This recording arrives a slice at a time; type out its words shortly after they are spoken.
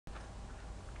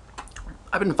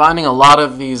I've been finding a lot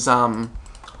of these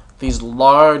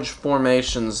large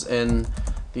formations in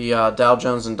the Dow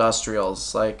Jones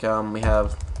Industrials. Like we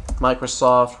have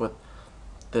Microsoft with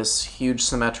this huge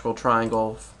symmetrical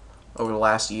triangle over the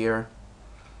last year,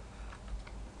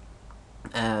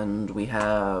 and we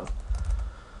have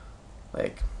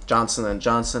like Johnson and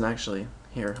Johnson. Actually,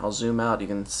 here I'll zoom out. You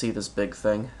can see this big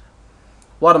thing.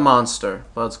 What a monster!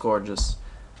 But it's gorgeous.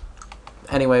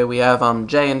 Anyway, we have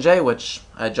JNJ, which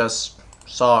I just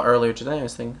saw earlier today. I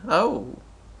was thinking, oh,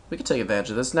 we could take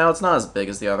advantage of this. Now it's not as big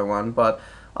as the other one, but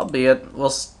albeit we'll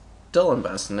still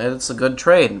invest in it. It's a good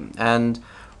trade, and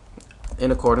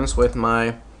in accordance with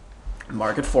my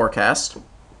market forecast,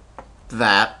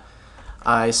 that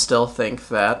I still think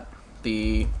that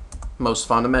the most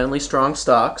fundamentally strong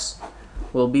stocks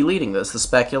will be leading this. The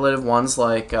speculative ones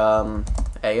like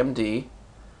AMD,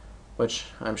 which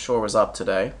I'm sure was up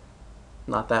today,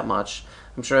 not that much.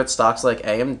 I'm sure that stocks like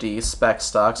AMD, spec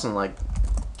stocks, and like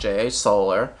JA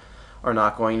Solar are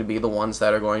not going to be the ones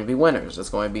that are going to be winners. It's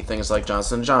going to be things like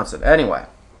Johnson & Johnson. Anyway,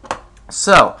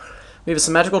 so we have a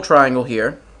symmetrical triangle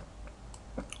here.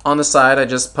 On the side, I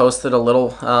just posted a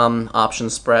little option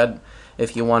spread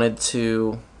if you wanted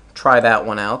to try that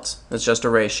one out. It's just a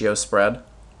ratio spread,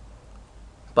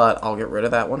 but I'll get rid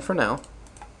of that one for now.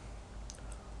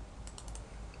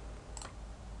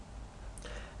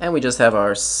 And we just have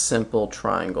our simple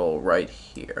triangle right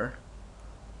here.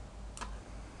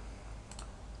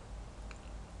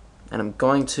 And I'm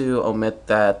going to omit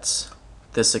this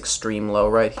extreme low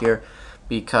right here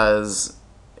because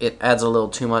it adds a little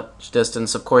too much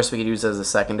distance. Of course, we could use it as a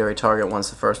secondary target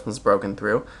once the first one's broken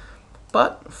through.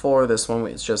 But for this one,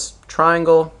 it's just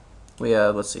triangle. We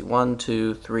have, let's see, 1,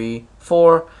 2, 3,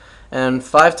 4, and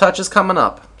 5 touches coming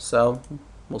up. So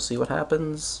we'll see what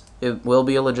happens. It will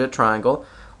be a legit triangle.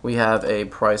 We have a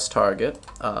price target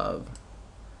of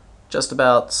just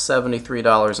about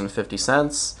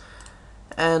 $73.50.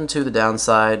 And to the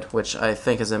downside, which I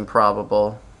think is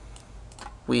improbable,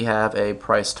 we have a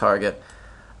price target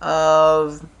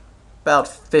of about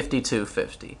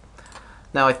 $52.50.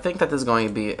 Now I think that this is going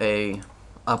to be a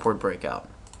upward breakout.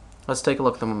 Let's take a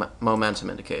look at the momentum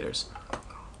indicators.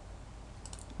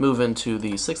 Move into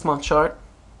the 6-month chart,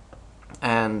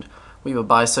 and we have a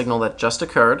buy signal that just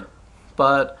occurred,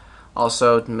 but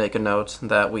also to make a note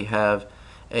that we have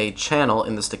a channel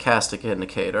in the stochastic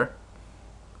indicator.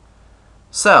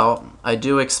 So I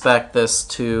do expect this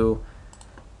to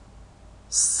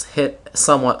hit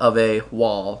somewhat of a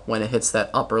wall when it hits that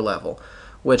upper level,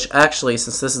 which actually,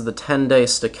 since this is the 10-day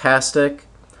stochastic,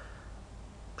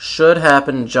 should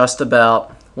happen just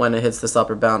about when it hits this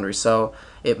upper boundary. So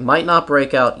it might not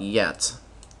break out yet.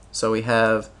 So we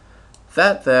have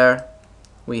that there.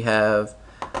 We have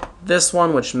this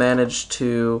one, which managed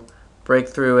to break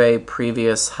through a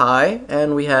previous high,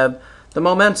 and we have the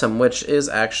momentum, which is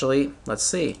actually, let's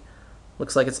see,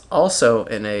 looks like it's also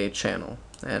in a channel,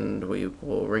 and we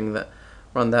will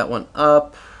run that one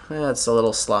up. It's a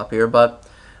little sloppier, but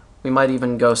we might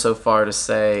even go so far to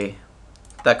say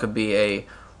that could be a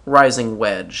rising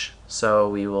wedge. So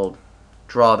we will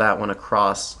draw that one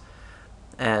across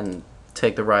and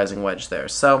take the rising wedge there.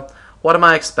 So what am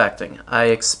I expecting? I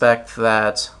expect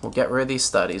that we'll get rid of these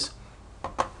studies.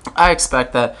 I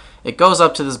expect that it goes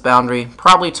up to this boundary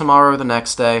probably tomorrow or the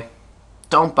next day.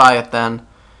 Don't buy it then,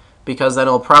 because then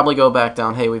it'll probably go back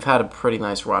down. Hey, we've had a pretty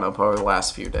nice run up over the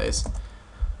last few days.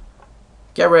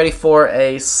 Get ready for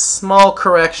a small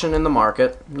correction in the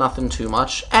market, nothing too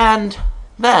much, and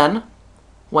then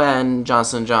when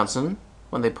Johnson & Johnson,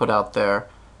 when they put out their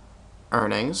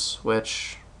earnings,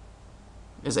 which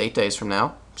is 8 days from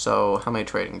now, so how many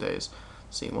trading days?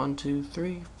 Let's see, 1, 2,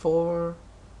 3, 4,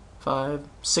 5,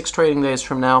 6 trading days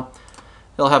from now.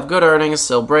 They'll have good earnings,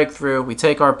 they'll break through, we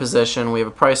take our position, we have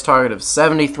a price target of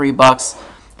 73 bucks,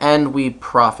 and we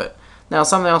profit. Now,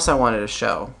 something else I wanted to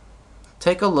show.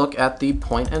 Take a look at the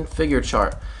point and figure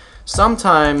chart.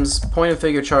 Sometimes point and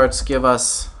figure charts give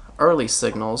us early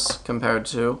signals compared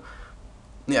to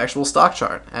the actual stock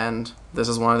chart, and this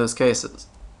is one of those cases.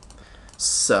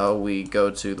 So we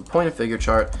go to the point and figure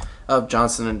chart of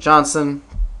Johnson & Johnson,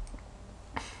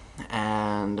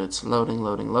 and it's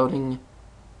loading,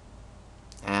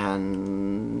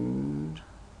 and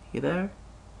you there?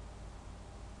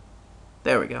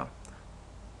 There we go.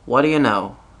 What do you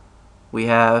know? We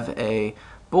have a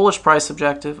bullish price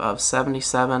objective of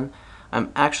 77.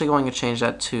 I'm actually going to change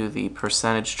that to the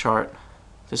percentage chart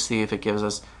to see if it gives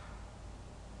us.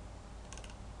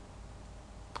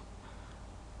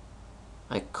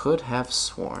 I could have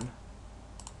sworn.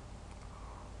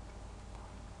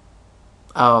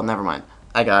 Oh, never mind.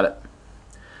 I got it.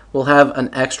 we'll have an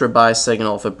extra buy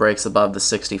signal if it breaks above the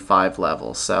 65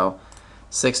 level. So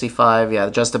 65, yeah,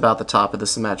 just about the top of the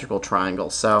symmetrical triangle.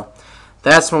 So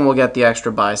that's when we'll get the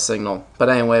extra buy signal. But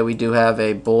anyway, we do have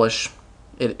a bullish,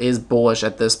 it is bullish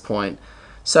at this point.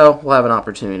 So we'll have an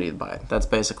opportunity to buy. That's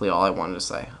basically all I wanted to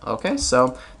say. Okay,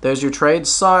 so there's your trade.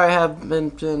 Sorry I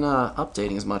haven't been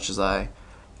updating as much as I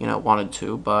wanted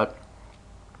to, but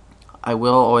I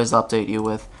will always update you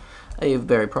with a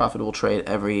very profitable trade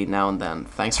every now and then.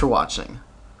 Thanks for watching.